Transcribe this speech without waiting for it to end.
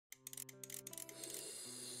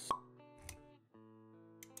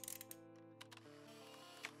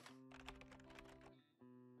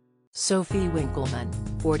Sophie Winkleman,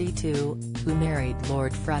 42, who married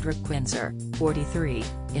Lord Frederick Windsor, 43,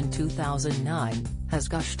 in 2009, has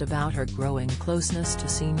gushed about her growing closeness to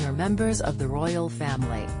senior members of the royal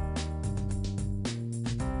family.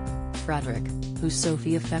 Frederick, who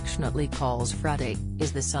Sophie affectionately calls Freddie,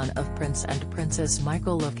 is the son of Prince and Princess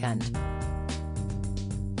Michael of Kent.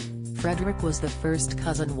 Frederick was the first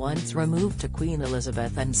cousin once removed to Queen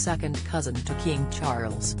Elizabeth and second cousin to King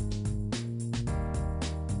Charles.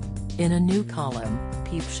 In a new column,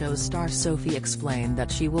 Peep Show star Sophie explained that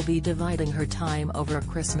she will be dividing her time over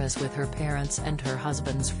Christmas with her parents and her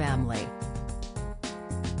husband's family.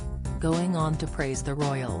 Going on to praise the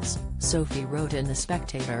royals, Sophie wrote in The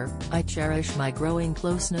Spectator, "I cherish my growing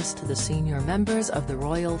closeness to the senior members of the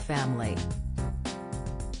royal family.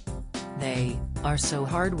 They are so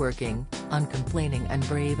hardworking, uncomplaining and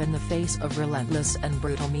brave in the face of relentless and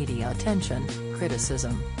brutal media attention,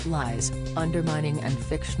 criticism, lies, undermining and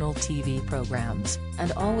fictional TV programs,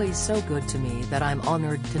 and always so good to me that I'm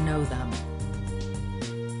honored to know them."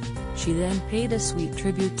 She then paid a sweet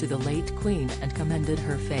tribute to the late Queen and commended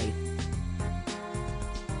her faith.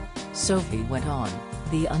 Sophie went on,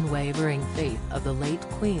 "The unwavering faith of the late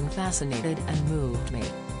Queen fascinated and moved me.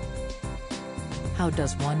 How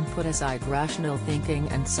does one put aside rational thinking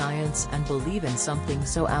and science and believe in something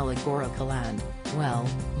so allegorical and, well,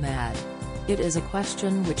 mad? It is a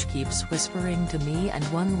question which keeps whispering to me and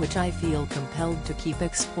one which I feel compelled to keep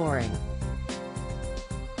exploring."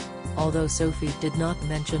 Although Sophie did not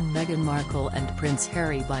mention Meghan Markle and Prince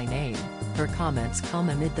Harry by name, her comments come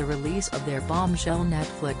amid the release of their bombshell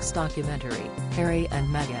Netflix documentary, Harry and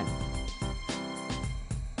Meghan.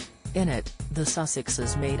 In it, the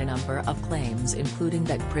Sussexes made a number of claims, including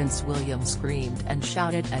that Prince William screamed and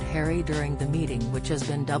shouted at Harry during the meeting, which has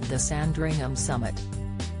been dubbed the Sandringham Summit.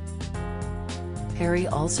 Harry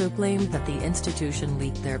also claimed that the institution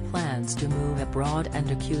leaked their plans to move abroad and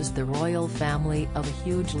accused the royal family of a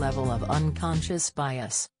huge level of unconscious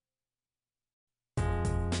bias.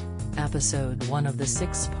 Episode 1 of the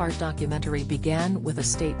 6-part documentary began with a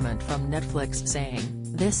statement from Netflix saying,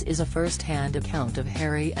 "This is a first-hand account of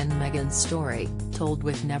Harry and Meghan's story, told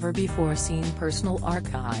with never-before-seen personal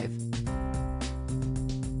archive."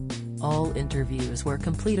 All interviews were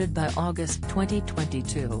completed by August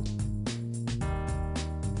 2022.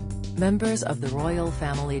 Members of the royal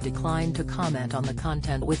family declined to comment on the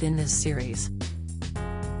content within this series.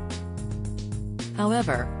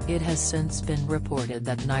 However, it has since been reported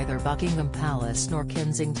that neither Buckingham Palace nor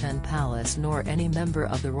Kensington Palace nor any member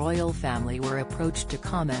of the royal family were approached to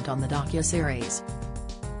comment on the docuseries.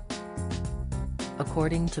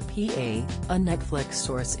 According to PA, a Netflix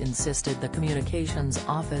source insisted the communications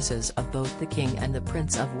offices of both the King and the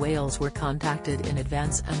Prince of Wales were contacted in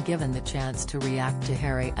advance and given the chance to react to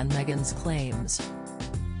Harry and Meghan's claims.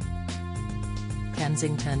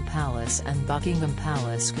 Kensington Palace and Buckingham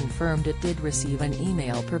Palace confirmed it did receive an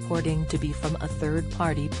email purporting to be from a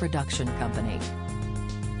third-party production company.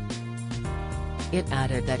 It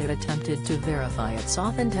added that it attempted to verify its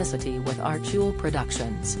authenticity with Archewell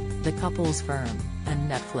Productions, the couple's firm,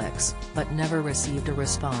 and Netflix, but never received a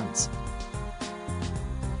response.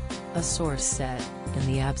 A source said, "In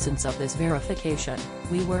the absence of this verification,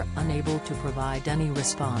 we were unable to provide any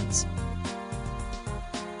response."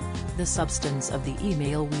 The substance of the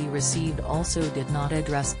email we received also did not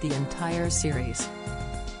address the entire series.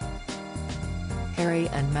 Harry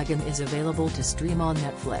and Meghan is available to stream on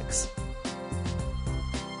Netflix.